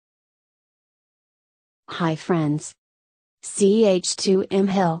Hi friends. CH2M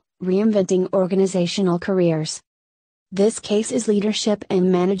HILL, Reinventing Organizational Careers. This case is leadership and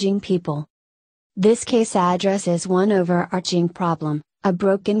managing people. This case addresses one overarching problem, a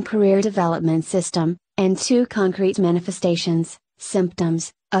broken career development system, and two concrete manifestations,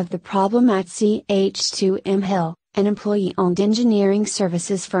 symptoms, of the problem at CH2M HILL, an employee-owned engineering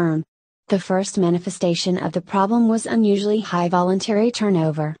services firm. The first manifestation of the problem was unusually high voluntary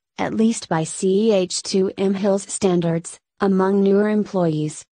turnover, at least by CH2M HILL's standards, among newer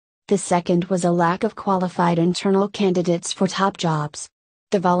employees. The second was a lack of qualified internal candidates for top jobs.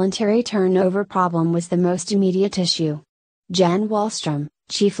 The voluntary turnover problem was the most immediate issue. Jan Wallstrom,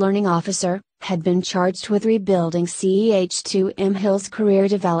 Chief Learning Officer, had been charged with rebuilding CH2M HILL's career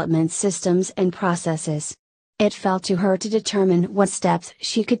development systems and processes. It fell to her to determine what steps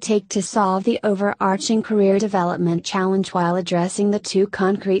she could take to solve the overarching career development challenge while addressing the two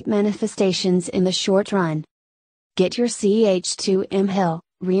concrete manifestations in the short run. Get your CH2M HILL,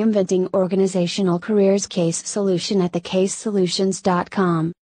 Reinventing Organizational Careers case solution at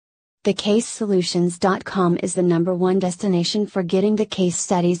thecasesolutions.com. Thecasesolutions.com is the #1 destination for getting the case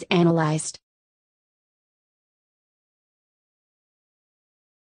studies analyzed.